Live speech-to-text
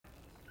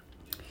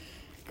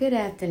Good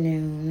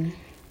afternoon.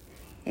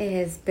 It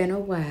has been a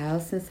while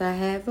since I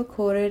have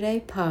recorded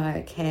a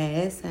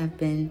podcast. I've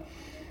been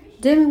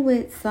dealing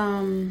with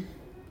some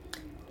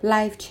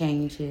life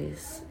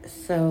changes.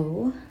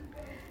 So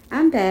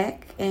I'm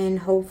back and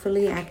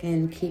hopefully I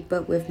can keep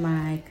up with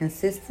my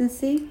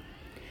consistency.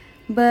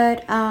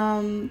 But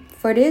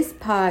for this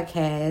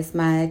podcast,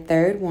 my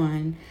third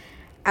one,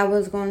 I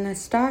was going to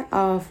start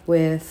off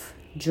with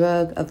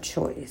drug of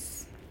choice.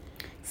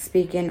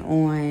 Speaking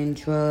on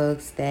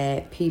drugs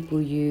that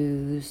people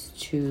use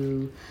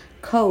to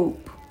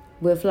cope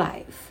with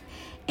life.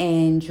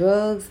 And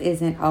drugs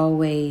isn't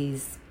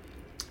always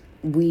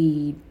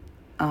weed,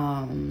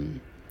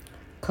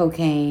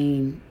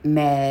 cocaine,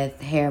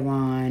 meth,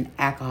 heroin,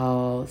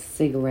 alcohol,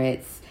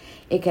 cigarettes.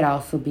 It could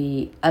also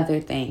be other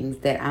things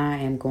that I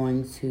am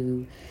going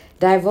to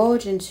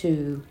divulge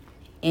into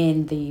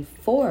in the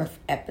fourth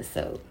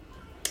episode.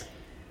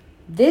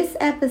 This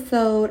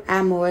episode,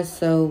 I more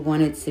so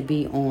wanted to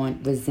be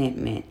on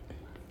resentment.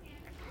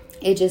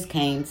 It just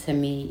came to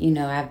me.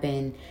 I've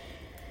been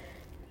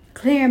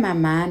clearing my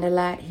mind a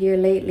lot here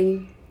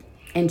lately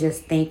and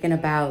just thinking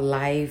about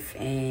life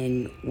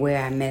and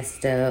where I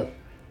messed up,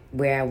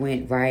 where I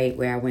went right,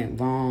 where I went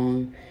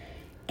wrong,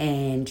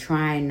 and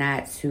trying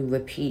not to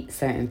repeat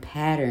certain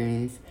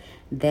patterns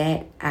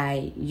that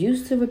I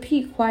used to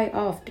repeat quite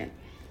often.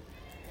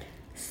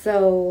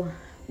 So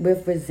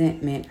with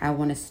resentment, I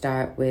want to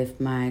start with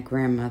my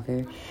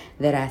grandmother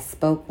that I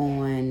spoke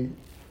on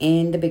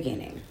in the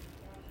beginning.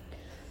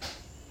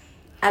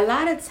 A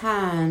lot of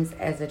times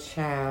as a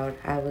child,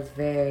 I was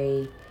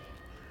very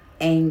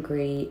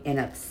angry and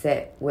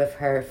upset with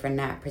her for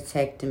not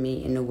protecting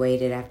me in the way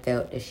that I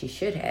felt that she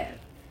should have.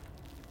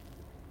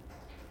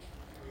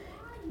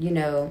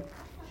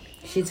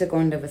 She took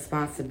on the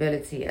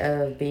responsibility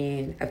of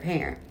being a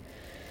parent.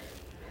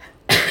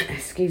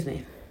 Excuse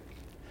me.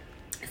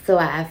 So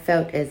I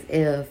felt as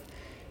if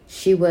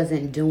she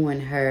wasn't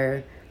doing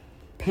her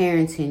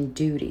parenting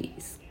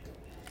duties.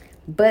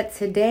 But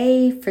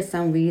today, for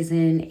some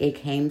reason, it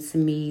came to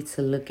me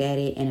to look at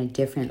it in a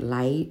different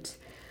light.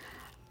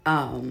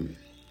 I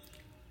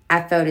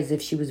felt as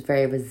if she was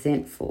very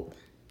resentful.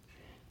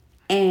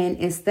 And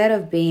instead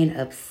of being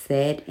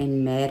upset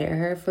and mad at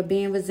her for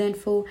being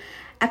resentful,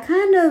 I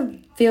kind of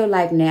feel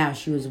like now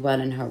she was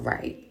well in her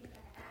right.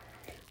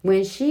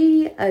 When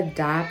she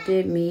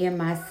adopted me and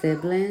my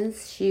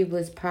siblings, she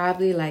was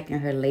probably like in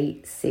her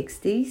late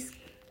 60s.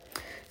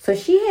 So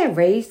she had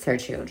raised her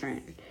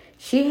children.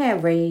 She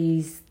had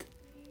raised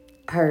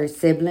her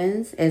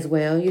siblings as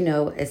well,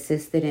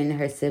 assisted in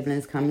her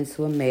siblings coming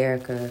to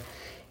America.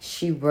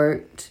 She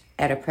worked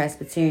at a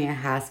Presbyterian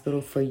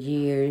hospital for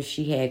years.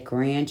 She had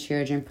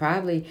grandchildren,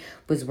 probably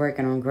was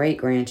working on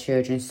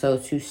great-grandchildren. So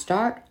to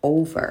start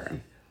over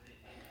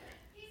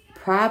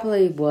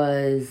probably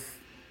was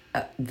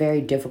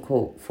very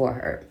difficult for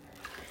her.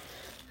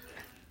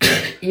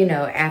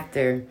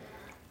 After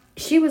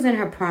she was in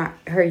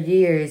her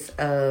years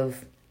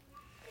of,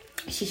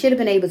 she should have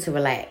been able to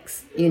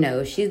relax.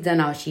 She's done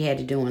all she had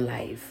to do in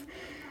life.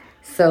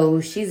 So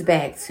she's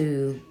back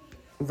to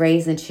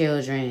raising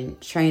children,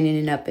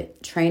 training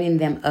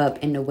them up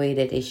in the way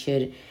that they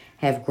should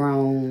have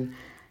grown,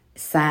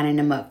 signing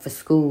them up for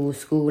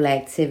school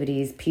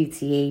activities,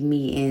 PTA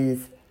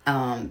meetings,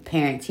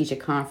 parent-teacher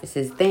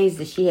conferences, things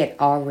that she had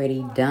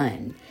already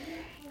done.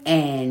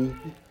 And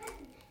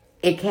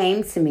it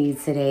came to me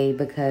today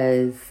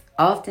because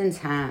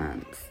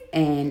oftentimes,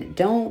 and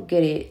don't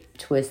get it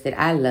twisted,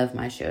 I love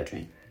my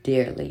children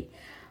dearly,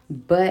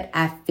 but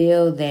I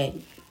feel that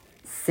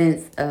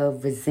sense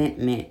of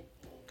resentment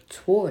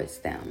towards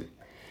them.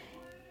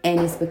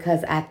 And it's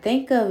because I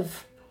think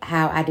of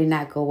how I did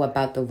not go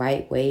about the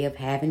right way of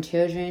having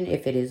children,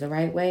 if it is the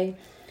right way.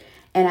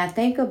 And I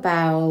think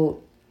about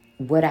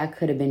what I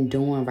could have been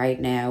doing right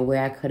now,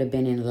 where I could have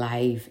been in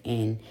life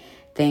and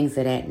things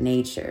of that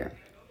nature.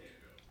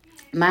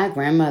 My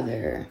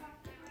grandmother,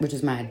 which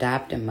is my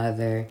adopted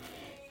mother,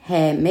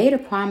 had made a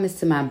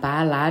promise to my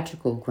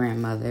biological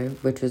grandmother,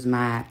 which was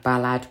my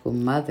biological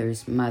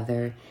mother's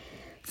mother,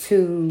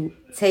 to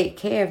take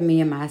care of me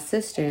and my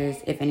sisters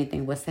if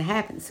anything was to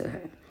happen to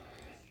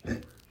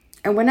her.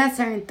 And when I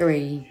turned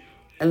 3,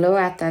 a little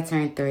after I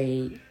turned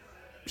 3,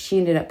 she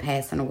ended up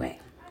passing away.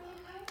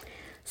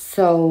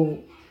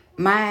 So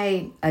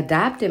my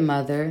adopted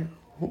mother,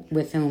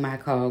 with whom I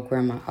call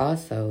grandma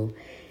also,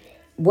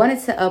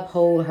 wanted to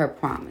uphold her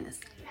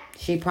promise.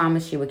 She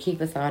promised she would keep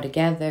us all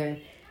together.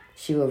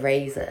 She would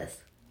raise us.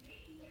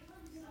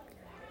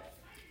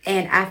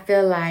 And I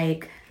feel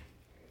like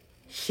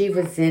she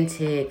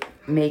resented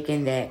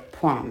making that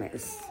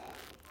promise.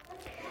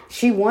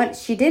 She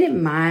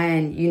didn't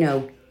mind,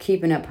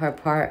 keeping up her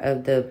part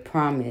of the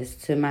promise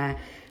to my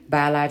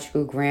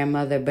biological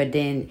grandmother. But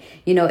then,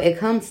 it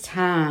comes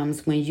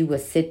times when you will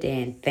sit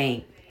there and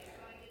think,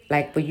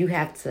 like, but you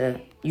have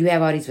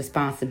all these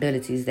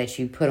responsibilities that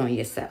you put on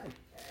yourself.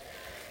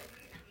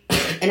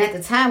 And at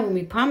the time when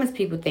we promise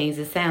people things,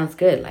 it sounds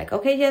good. Like,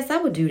 okay, yes, I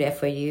would do that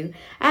for you.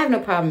 I have no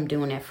problem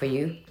doing that for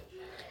you.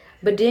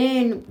 But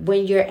then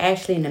when you're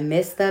actually in the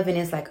midst of it,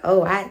 it's like,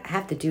 oh, I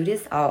have to do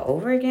this all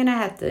over again. I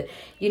have to,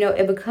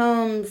 it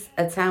becomes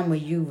a time where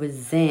you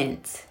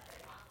resent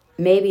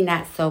maybe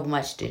not so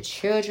much the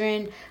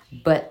children,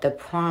 but the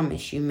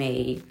promise you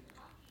made.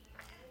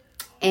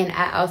 And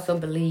I also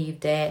believe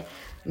that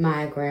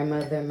my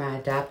grandmother, my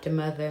adopted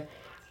mother,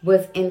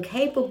 was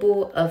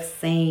incapable of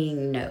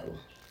saying no.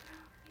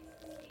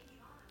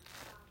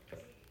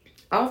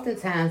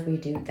 Oftentimes we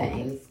do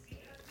things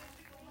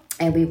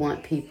and we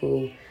want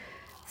people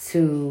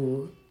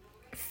to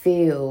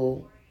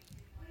feel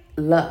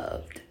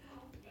loved.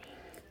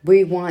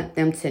 We want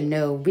them to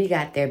know we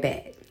got their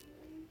back.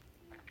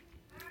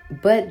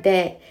 But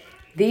that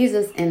leaves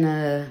us in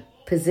a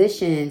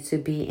position to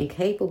be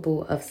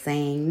incapable of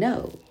saying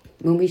no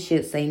when we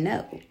should say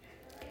no.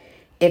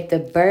 If the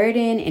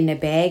burden and the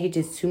baggage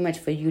is too much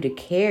for you to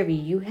carry,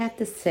 you have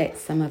to set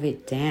some of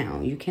it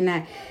down. You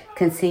cannot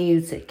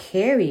continue to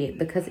carry it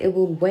because it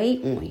will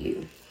weigh on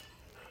you.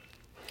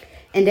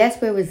 And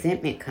that's where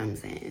resentment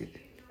comes in.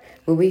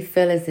 Where we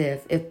feel as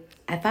if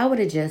I would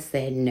have just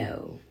said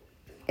no.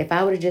 If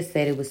I would have just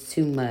said it was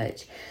too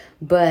much.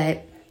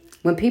 But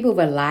when people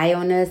rely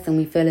on us and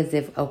we feel as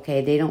if,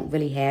 okay, they don't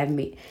really have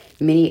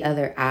many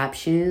other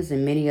options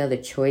and many other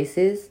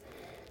choices.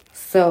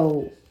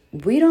 So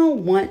we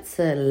don't want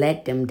to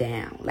let them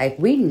down. Like,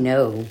 we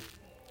know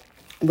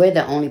we're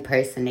the only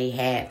person they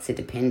have to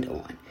depend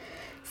on.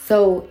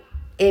 So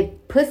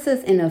it puts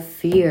us in a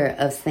fear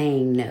of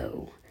saying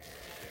no.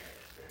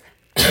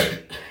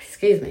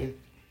 Excuse me.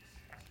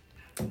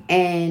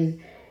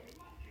 And,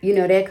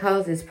 that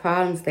causes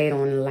problems later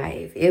on in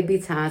life. It'd be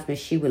times when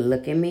she would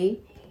look at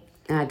me,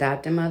 my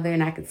adopted mother,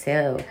 and I could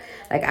tell,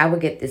 like, I would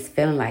get this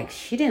feeling like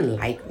she didn't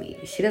like me.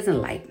 She doesn't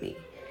like me.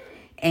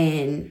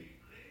 And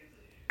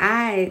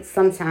I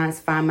sometimes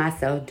find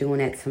myself doing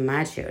that to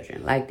my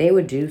children. Like, they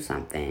would do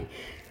something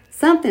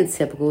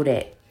typical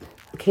that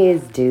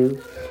kids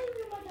do.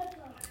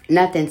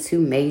 Nothing too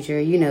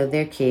major.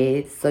 They're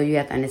kids. So you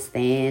have to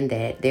understand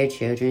that they're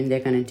children. They're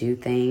going to do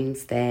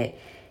things that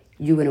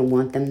you wouldn't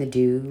want them to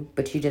do.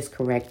 But you just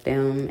correct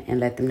them and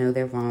let them know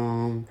they're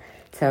wrong.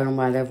 Tell them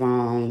why they're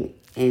wrong.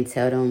 And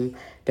tell them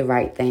the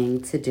right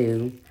thing to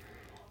do.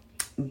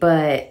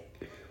 But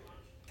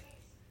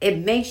it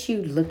makes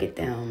you look at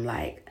them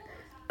like,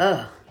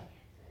 ugh,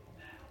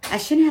 I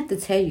shouldn't have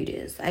to tell you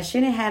this. I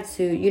shouldn't have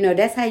to,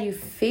 that's how you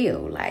feel.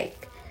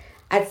 Like,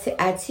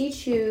 I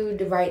teach you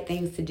the right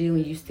things to do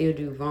and you still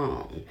do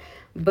wrong.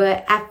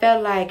 But I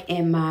felt like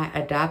in my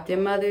adopted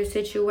mother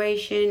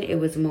situation, it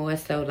was more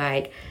so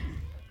like,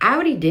 I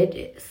already did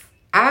this.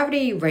 I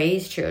already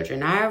raised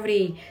children. I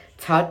already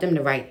taught them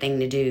the right thing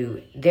to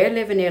do. They're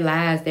living their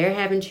lives. They're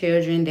having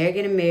children. They're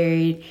getting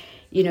married,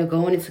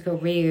 going into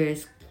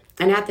careers.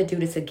 And I have to do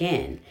this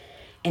again.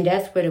 And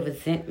that's where the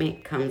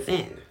resentment comes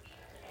in.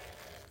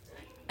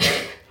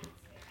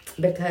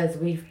 Because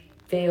we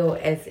feel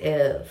as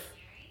if,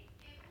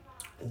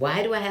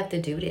 why do I have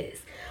to do this?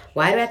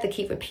 Why do I have to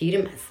keep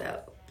repeating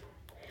myself?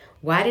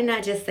 Why didn't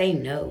I just say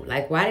no?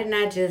 Like, why didn't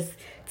I just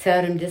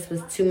tell them this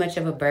was too much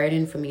of a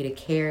burden for me to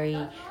carry?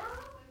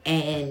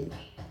 And,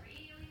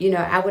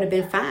 I would have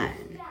been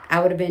fine. I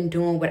would have been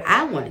doing what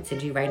I wanted to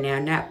do right now,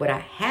 not what I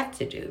have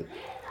to do.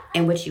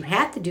 And what you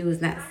have to do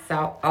is not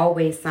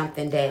always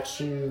something that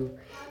you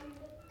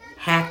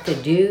have to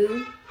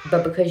do,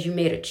 but because you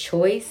made a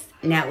choice,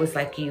 now it's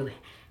like you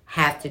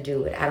have to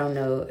do it. I don't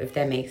know if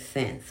that makes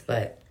sense,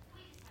 but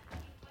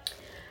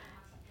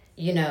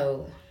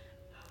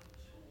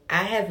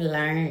I have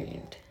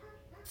learned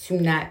to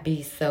not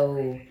be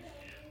so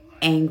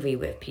angry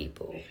with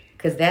people,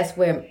 because that's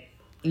where,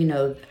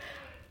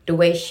 the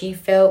way she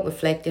felt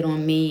reflected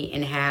on me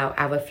and how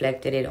I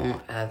reflected it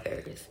on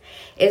others.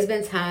 It's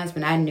been times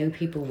when I knew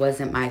people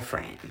wasn't my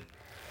friend.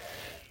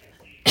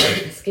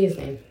 Excuse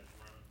me.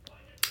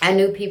 I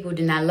knew people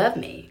did not love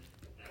me.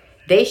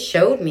 They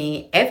showed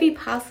me every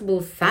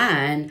possible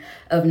sign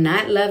of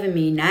not loving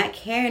me, not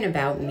caring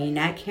about me,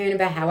 not caring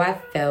about how I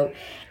felt.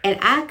 And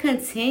I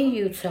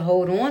continued to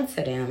hold on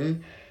to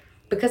them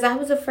because I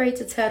was afraid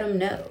to tell them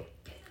no.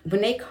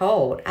 When they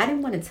called, I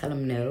didn't want to tell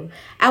them no.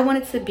 I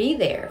wanted to be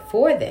there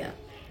for them.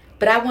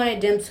 But I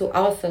wanted them to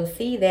also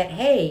see that,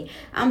 hey,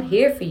 I'm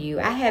here for you.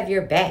 I have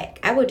your back.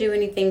 I will do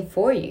anything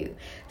for you.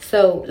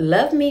 So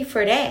love me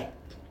for that.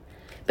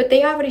 But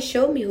they already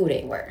showed me who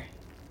they were.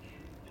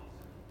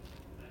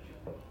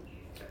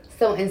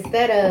 So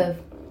instead of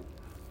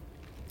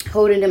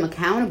holding them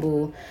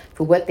accountable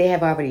for what they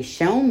have already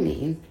shown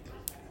me,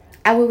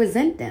 I will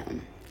resent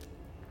them.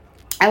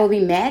 I will be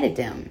mad at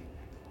them.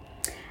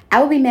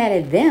 I will be mad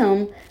at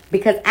them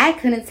because I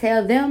couldn't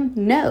tell them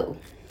no.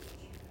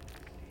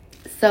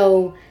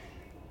 So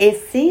it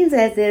seems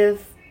as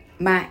if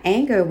my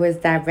anger was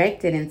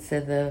directed into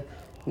the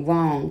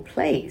wrong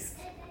place.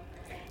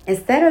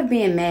 Instead of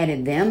being mad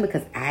at them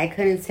because I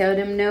couldn't tell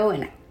them no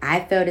and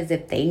I felt as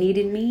if they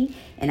needed me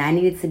and I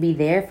needed to be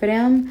there for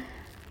them,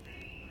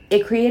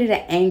 it created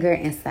an anger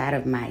inside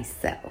of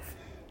myself.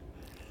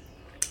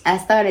 I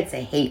started to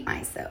hate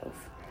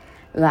myself.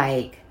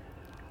 Like,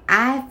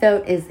 I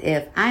felt as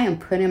if I am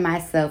putting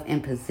myself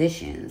in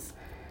positions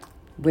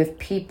with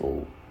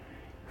people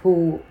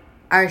who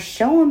are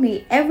showing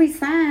me every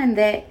sign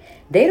that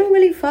they don't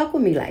really fuck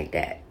with me like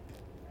that.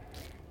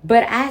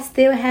 But I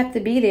still have to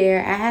be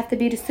there. I have to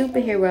be the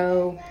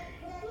superhero.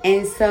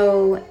 And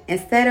so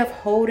instead of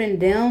holding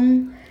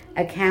them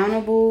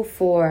accountable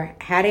for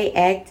how they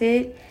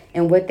acted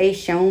and what they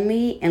shown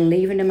me and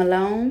leaving them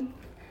alone,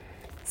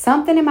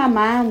 something in my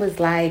mind was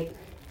like,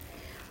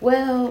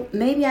 well,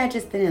 maybe I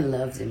just didn't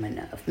love them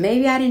enough.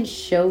 Maybe I didn't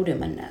show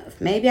them enough.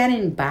 Maybe I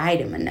didn't buy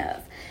them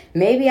enough.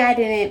 Maybe I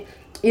didn't,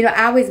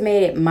 I always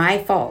made it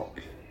my fault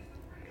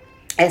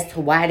as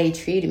to why they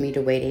treated me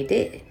the way they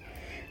did.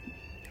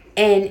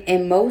 And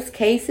in most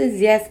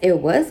cases, yes, it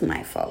was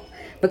my fault.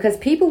 Because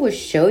people will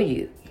show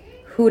you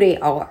who they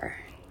are.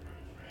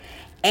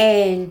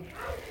 And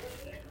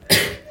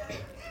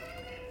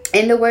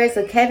in the words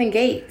of Kevin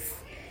Gates,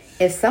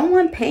 if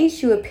someone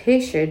paints you a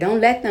picture, don't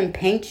let them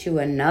paint you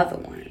another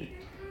one.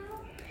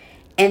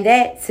 And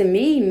that to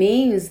me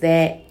means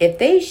that if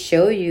they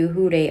show you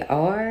who they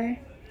are,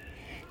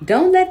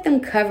 don't let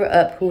them cover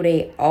up who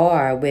they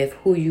are with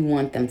who you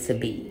want them to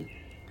be.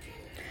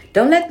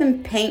 Don't let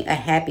them paint a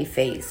happy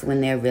face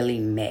when they're really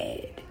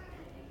mad.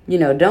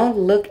 Don't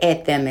look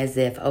at them as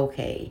if,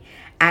 okay,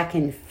 I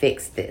can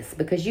fix this.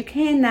 Because you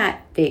cannot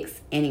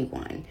fix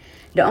anyone.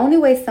 The only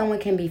way someone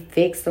can be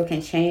fixed or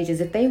can change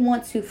is if they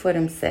want to for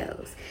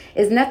themselves.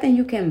 It's nothing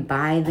you can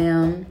buy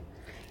them.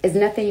 It's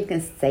nothing you can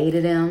say to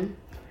them.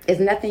 It's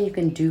nothing you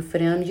can do for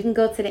them. You can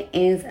go to the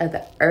ends of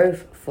the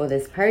earth for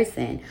this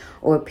person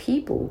or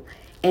people.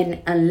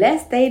 And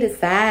unless they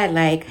decide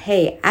like,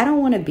 hey, I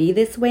don't want to be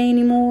this way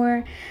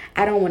anymore.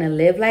 I don't want to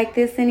live like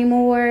this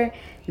anymore.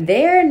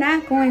 They're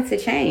not going to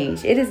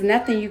change. It is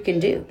nothing you can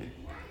do.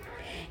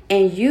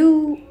 And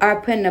you are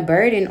putting a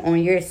burden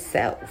on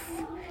yourself.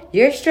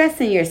 You're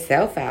stressing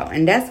yourself out.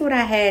 And that's what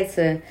I had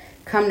to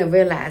come to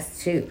realize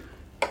too.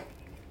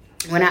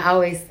 When I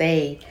always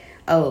say,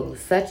 oh,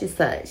 such and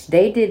such,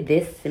 they did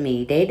this to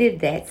me. They did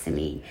that to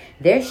me.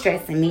 They're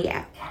stressing me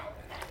out.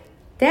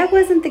 That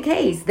wasn't the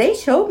case. They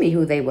showed me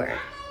who they were.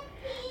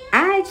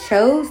 I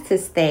chose to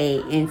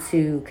stay and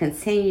to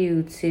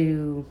continue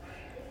to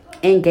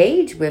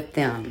engage with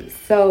them.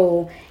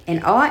 So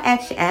in all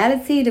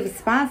actuality, the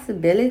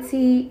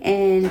responsibility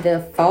and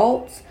the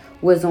fault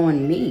was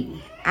on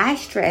me. I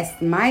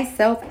stressed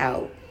myself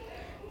out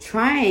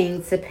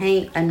trying to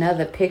paint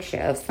another picture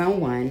of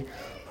someone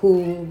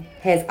who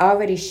has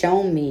already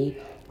shown me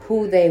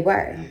who they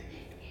were.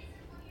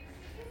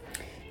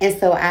 And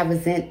so I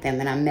resent them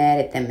and I'm mad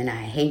at them and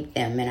I hate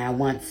them and I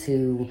want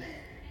to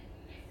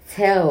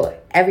tell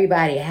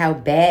everybody how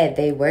bad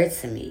they were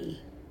to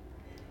me.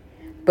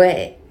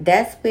 But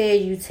that's where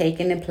you take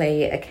into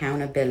play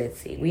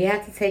accountability. We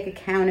have to take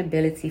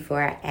accountability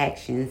for our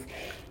actions.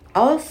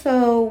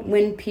 Also,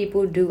 when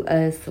people do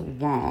us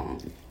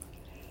wrong.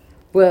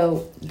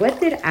 Well, what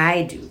did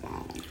I do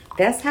wrong?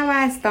 That's how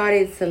I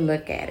started to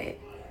look at it.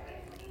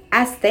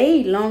 I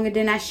stayed longer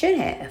than I should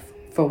have.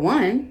 For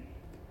one,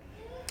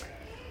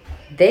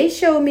 they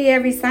showed me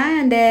every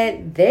sign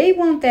that they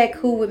weren't that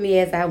cool with me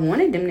as I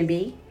wanted them to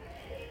be.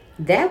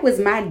 That was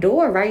my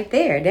door right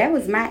there. That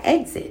was my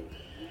exit.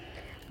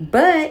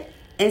 But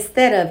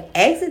instead of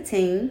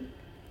exiting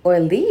or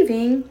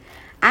leaving,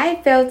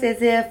 I felt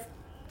as if,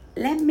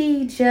 let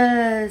me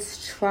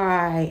just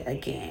try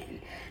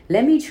again.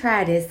 Let me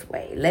try this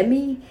way. Let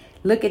me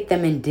look at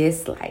them in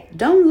this light.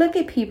 Don't look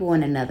at people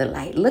in another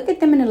light. Look at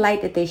them in the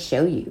light that they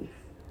show you.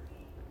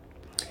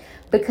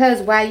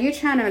 Because while you're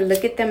trying to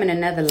look at them in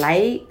another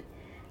light,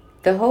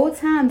 the whole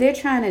time they're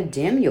trying to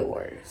dim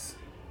yours.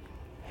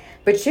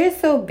 But you're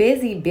so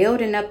busy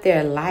building up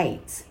their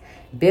lights,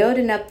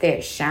 building up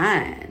their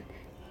shine,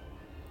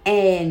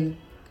 and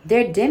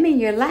they're dimming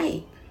your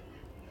light.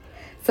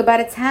 So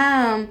by the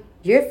time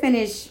you're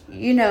finished,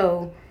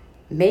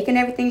 making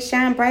everything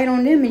shine bright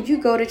on them and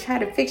you go to try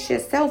to fix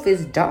yourself,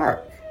 it's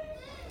dark.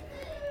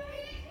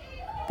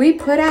 We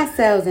put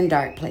ourselves in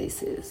dark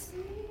places.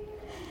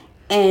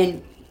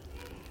 And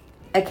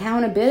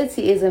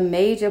accountability is a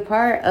major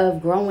part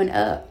of growing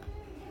up.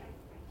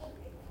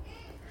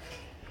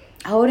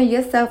 Holding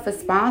yourself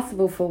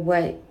responsible for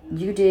what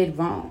you did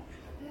wrong.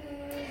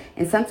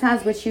 And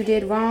sometimes what you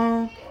did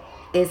wrong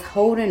is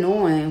holding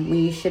on when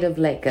you should have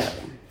let go.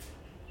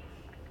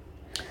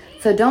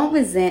 So don't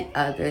resent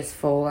others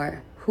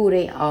for who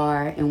they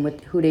are and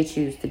who they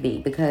choose to be,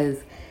 because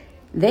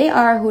they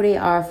are who they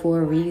are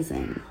for a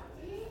reason.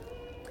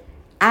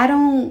 I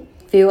don't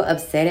feel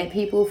upset at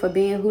people for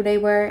being who they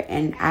were,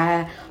 and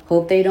I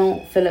hope they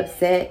don't feel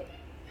upset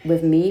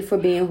with me for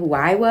being who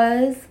I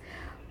was.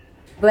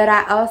 But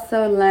I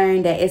also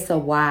learned that it's a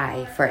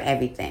why for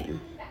everything.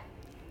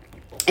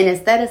 And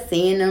instead of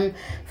seeing them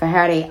for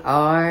how they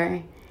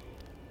are,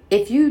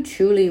 if you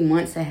truly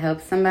want to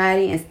help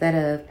somebody, instead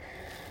of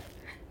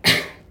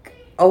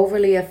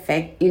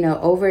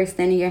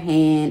overextending your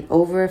hand,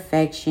 over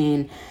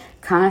affection,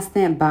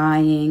 constant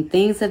buying,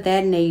 things of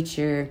that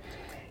nature,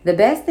 the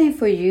best thing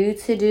for you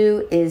to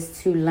do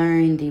is to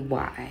learn the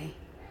why.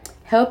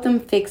 Help them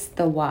fix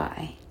the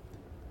why.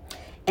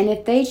 And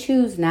if they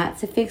choose not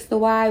to fix the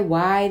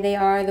why they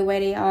are the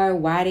way they are,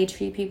 why they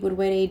treat people the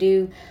way they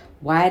do,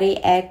 why they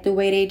act the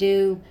way they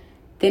do,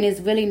 then there's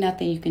really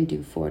nothing you can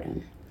do for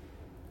them.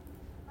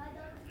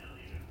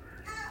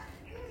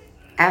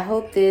 I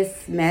hope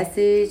this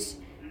message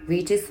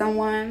reaches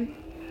someone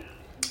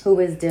who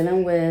is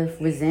dealing with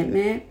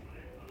resentment,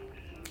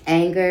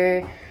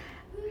 anger,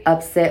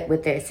 upset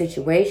with their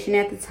situation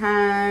at the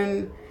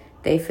time.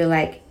 They feel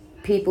like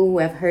people who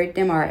have hurt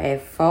them are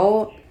at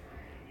fault.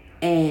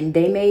 And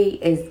they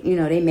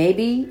may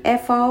be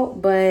at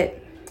fault,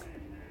 but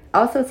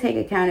also take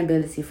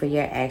accountability for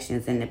your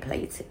actions in the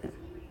play too.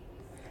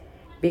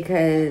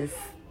 Because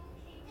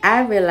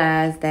I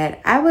realized that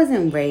I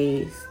wasn't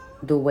raised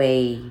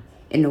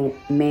in the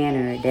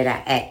manner that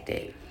I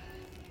acted.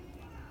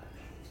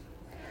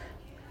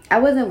 I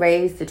wasn't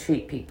raised to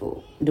treat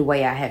people the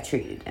way I have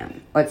treated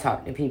them or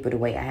talk to people the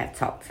way I have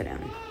talked to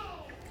them.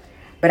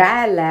 But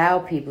I allow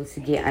people to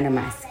get under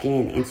my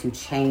skin and to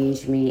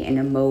change me and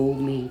to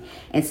mold me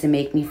and to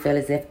make me feel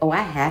as if, oh,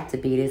 I have to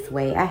be this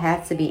way. I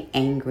have to be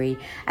angry.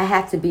 I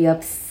have to be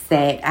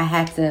upset.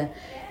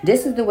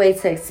 This is the way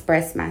to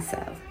express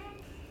myself.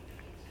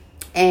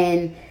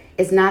 And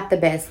it's not the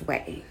best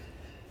way.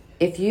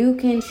 If you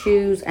can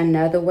choose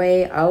another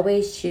way,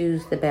 always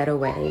choose the better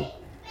way.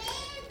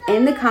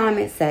 In the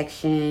comment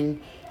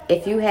section,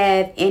 if you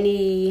have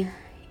any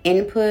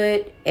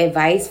input,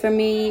 advice for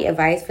me,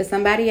 advice for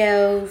somebody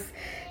else,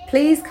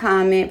 please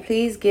comment,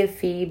 please give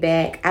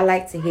feedback. I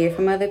like to hear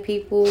from other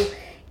people.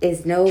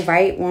 There's no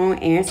right, wrong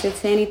answer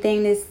to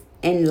anything this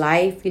in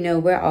life.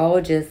 We're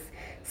all just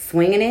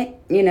swinging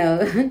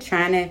it,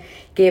 trying to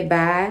get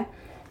by.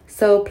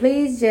 So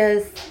please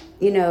just,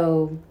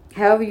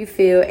 however you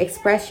feel,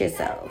 express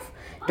yourself.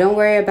 Don't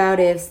worry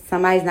about if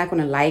somebody's not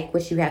going to like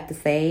what you have to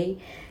say.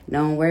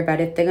 Don't worry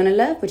about if they're going to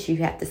love what you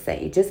have to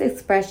say. Just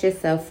express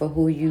yourself for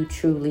who you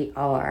truly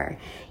are.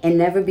 And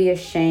never be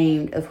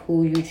ashamed of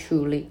who you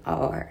truly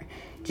are.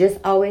 Just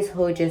always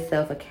hold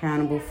yourself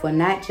accountable for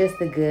not just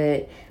the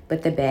good,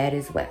 but the bad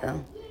as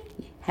well.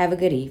 Have a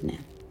good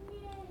evening.